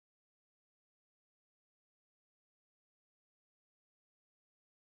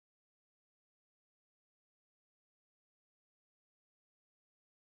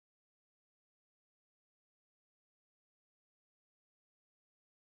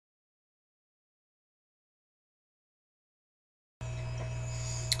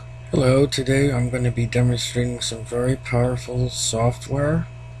Hello, today I'm going to be demonstrating some very powerful software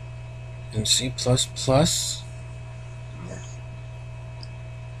in C++, from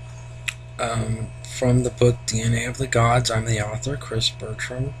the book DNA of the Gods. I'm the author, Chris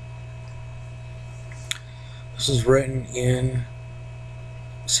Bertram. This is written in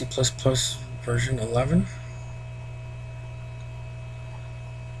C++ version 11.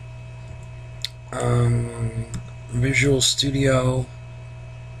 Visual Studio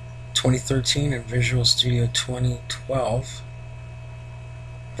 2013 and Visual Studio 2012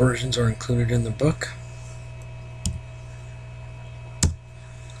 versions are included in the book.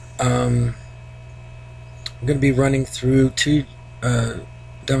 I'm going to be running through two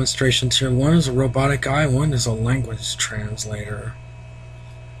demonstrations here. One is a robotic eye, one is a language translator.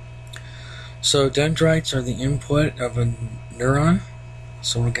 So dendrites are the input of a neuron.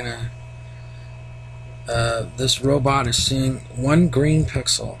 So we're going to, this robot is seeing one green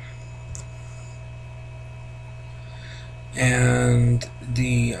pixel. And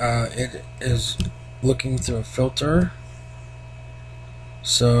it is looking through a filter.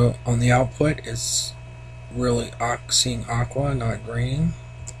 So on the output, it's really seeing aqua, not green.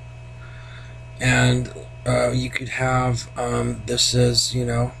 And you could have this is,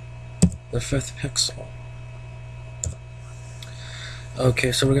 the fifth pixel.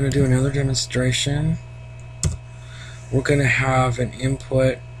 Okay, so we're going to do another demonstration. We're going to have an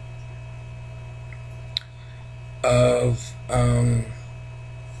input of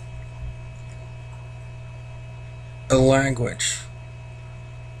a language.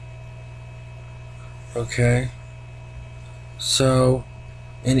 Okay, so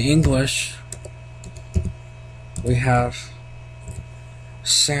in English we have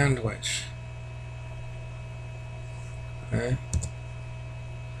sandwich. Okay,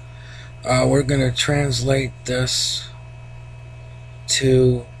 we're going to translate this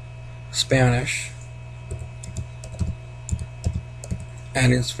to Spanish,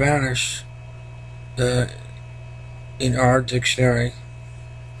 and in Spanish, in our dictionary,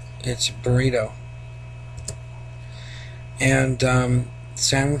 it's burrito. And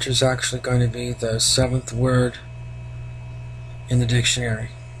sandwich is actually going to be the 7th word in the dictionary.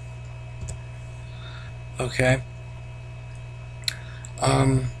 Okay.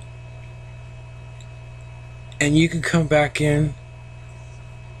 And you can come back in.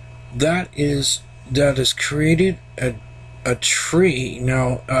 That is created a tree.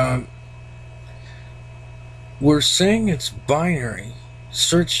 Now, we're saying it's binary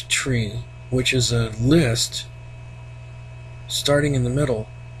search tree, which is a list starting in the middle,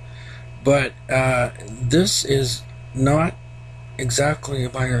 but this is not exactly a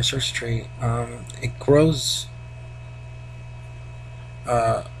binary search tree. It grows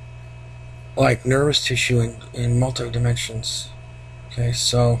like nervous tissue in multi-dimensions. Okay,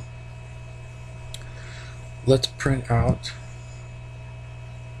 so let's print out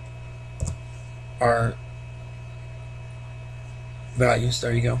our values.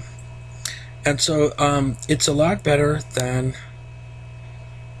 There you go. And so it's a lot better than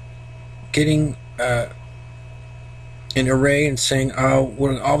getting an array and saying, oh,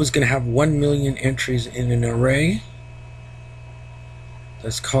 we're always going to have 1 million entries in an array.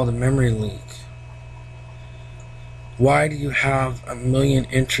 That's called a memory leak. Why do you have 1 million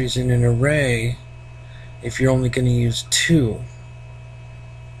entries in an array if you're only going to use 2?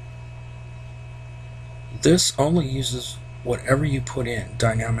 This only uses whatever you put in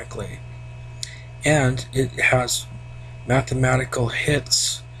dynamically, and it has mathematical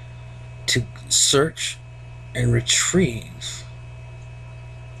hits to search and retrieve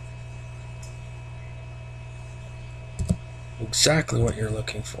exactly what you're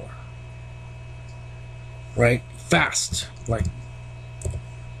looking for, right? Fast, like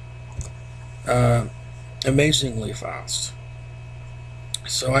amazingly fast.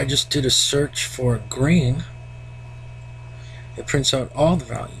 So I just did a search for green. It prints out all the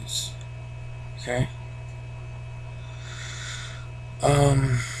values. Okay.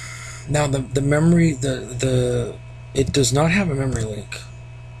 Now the memory, it does not have a memory leak.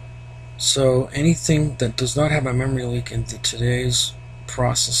 So anything that does not have a memory leak in today's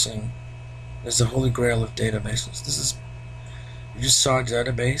processing is the holy grail of databases. You just saw a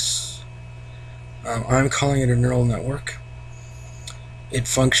database. I'm calling it a neural network. It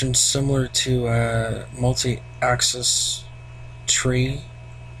functions similar to a multi-axis tree,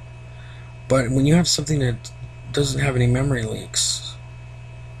 but when you have something that doesn't have any memory leaks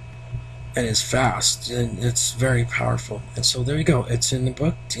and is fast, and it's very powerful. And so there you go. It's in the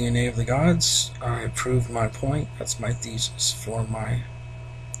book, DNA of the Gods. I proved my point. That's my thesis for my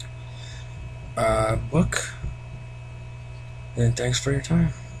book. And thanks for your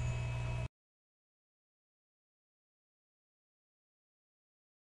time.